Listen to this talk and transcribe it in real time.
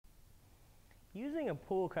Using a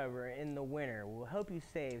pool cover in the winter will help you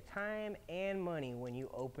save time and money when you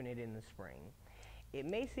open it in the spring. It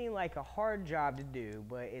may seem like a hard job to do,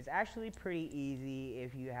 but it's actually pretty easy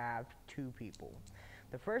if you have two people.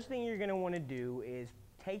 The first thing you're going to want to do is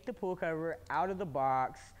take the pool cover out of the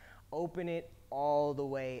box, open it all the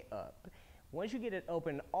way up. Once you get it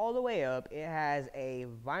open all the way up, it has a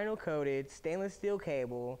vinyl coated stainless steel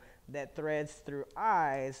cable that threads through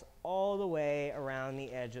eyes all the way around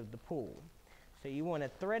the edge of the pool. So you want to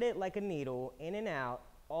thread it like a needle in and out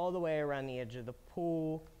all the way around the edge of the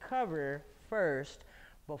pool cover first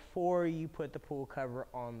before you put the pool cover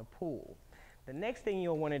on the pool. The next thing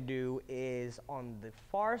you'll want to do is on the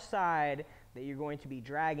far side that you're going to be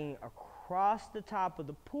dragging across the top of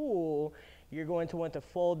the pool, you're going to want to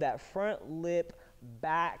fold that front lip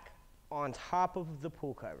back on top of the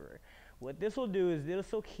pool cover. What this will do is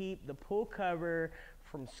this will keep the pool cover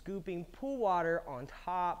from scooping pool water on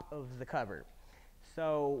top of the cover.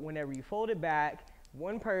 So whenever you fold it back,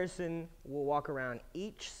 one person will walk around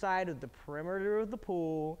each side of the perimeter of the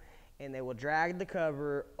pool and they will drag the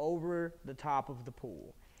cover over the top of the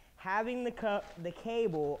pool. Having the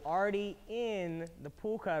cable already in the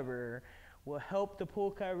pool cover will help the pool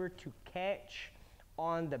cover to catch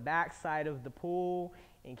on the back side of the pool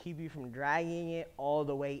and keep you from dragging it all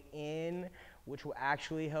the way in, which will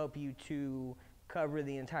actually help you to cover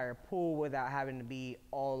the entire pool without having to be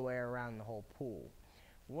all the way around the whole pool.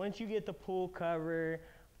 Once you get the pool cover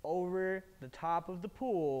over the top of the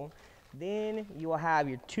pool, then you will have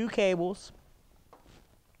your two cables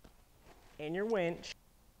and your winch.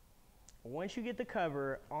 Once you get the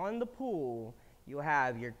cover on the pool, you'll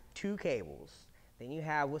have your two cables. Then you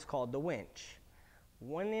have what's called the winch.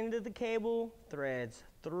 One end of the cable threads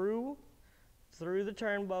through the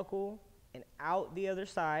turnbuckle and out the other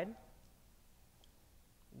side.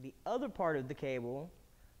 The other part of the cable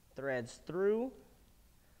threads through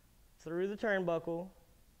the turnbuckle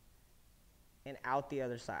and out the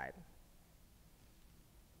other side.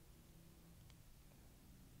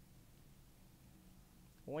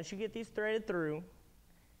 Once you get these threaded through,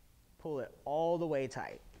 pull it all the way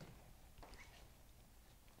tight.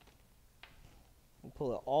 And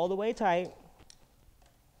pull it all the way tight.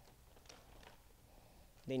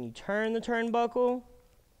 Then you turn the turnbuckle.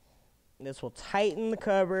 This will tighten the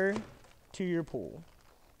cover to your pool.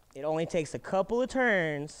 It only takes a couple of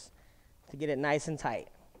turns to get it nice and tight.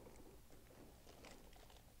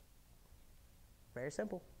 Very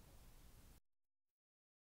simple.